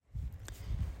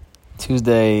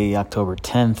Tuesday, October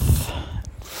 10th.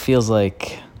 Feels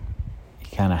like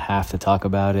you kind of have to talk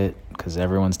about it because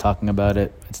everyone's talking about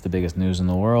it. It's the biggest news in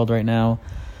the world right now.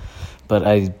 But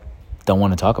I don't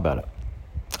want to talk about it,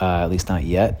 at least not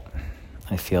yet.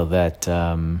 I feel that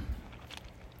I'm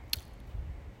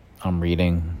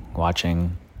reading,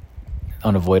 watching,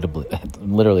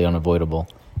 literally unavoidable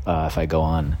if I go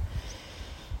on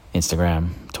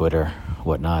Instagram, Twitter,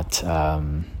 whatnot,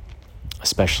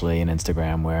 especially in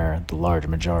Instagram where the large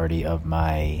majority of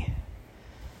my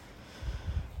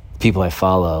people I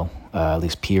follow, at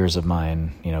least peers of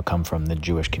mine, come from the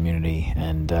Jewish community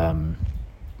and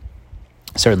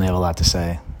certainly have a lot to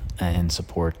say in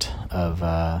support of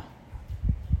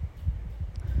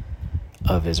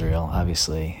Israel,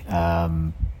 obviously.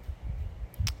 But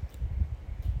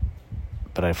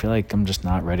I feel like I'm just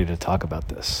not ready to talk about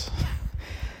this,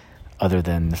 other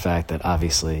than the fact that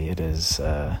obviously it is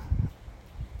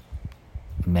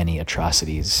many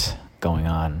atrocities going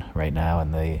on right now,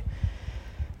 and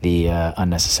the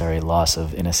unnecessary loss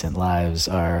of innocent lives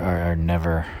are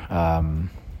never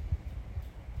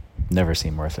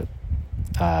seem worth it.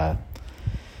 That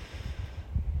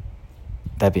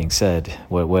being said,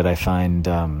 what I find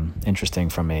interesting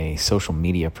from a social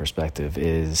media perspective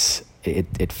is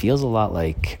it feels a lot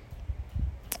like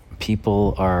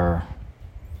people are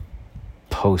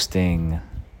posting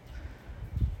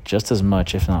just as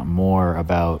much, if not more,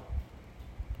 about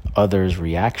others'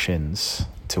 reactions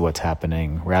to what's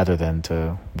happening rather than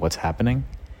to what's happening.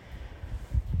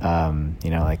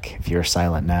 Like if you're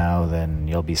silent now, then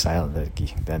you'll be silent.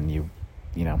 Then you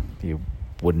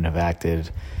wouldn't have acted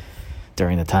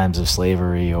during the times of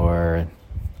slavery, or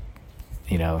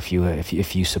if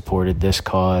you supported this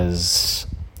cause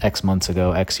X months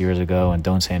ago, X years ago, and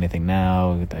don't say anything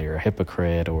now, that you're a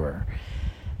hypocrite. Or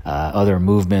other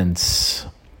movements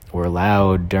were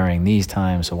allowed during these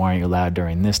times, so why aren't you allowed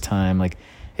during this time? Like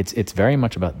it's very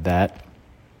much about that,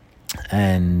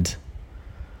 and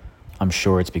I'm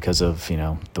sure it's because of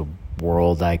the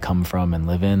world I come from and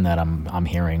live in that I'm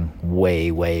hearing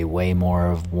way, way, way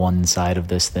more of one side of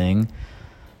this thing,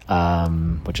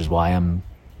 which is why I'm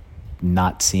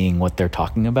not seeing what they're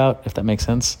talking about, if that makes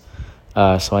sense.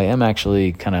 So I am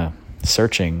actually kind of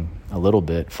searching a little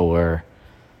bit for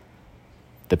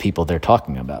the people they're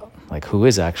talking about, like who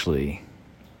is actually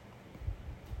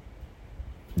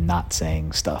not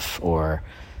saying stuff or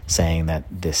saying that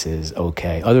this is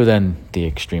okay, other than the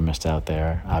extremists out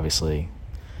there. Obviously,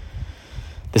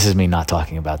 this is me not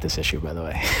talking about this issue, by the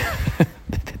way.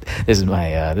 This is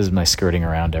my skirting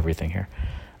around everything here.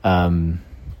 So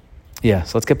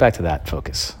let's get back to that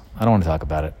focus. I don't want to talk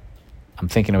about it. I'm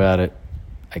thinking about it.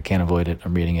 I can't avoid it.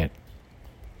 I'm reading it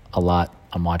a lot.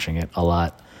 I'm watching it a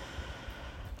lot.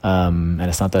 And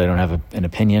it's not that I don't have an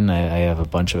opinion. I have a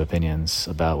bunch of opinions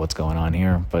about what's going on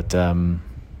here, but I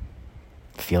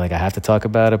feel like I have to talk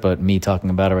about it. But me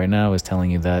talking about it right now is telling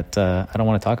you that I don't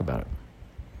want to talk about it.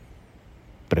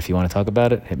 But if you want to talk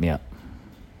about it, hit me up.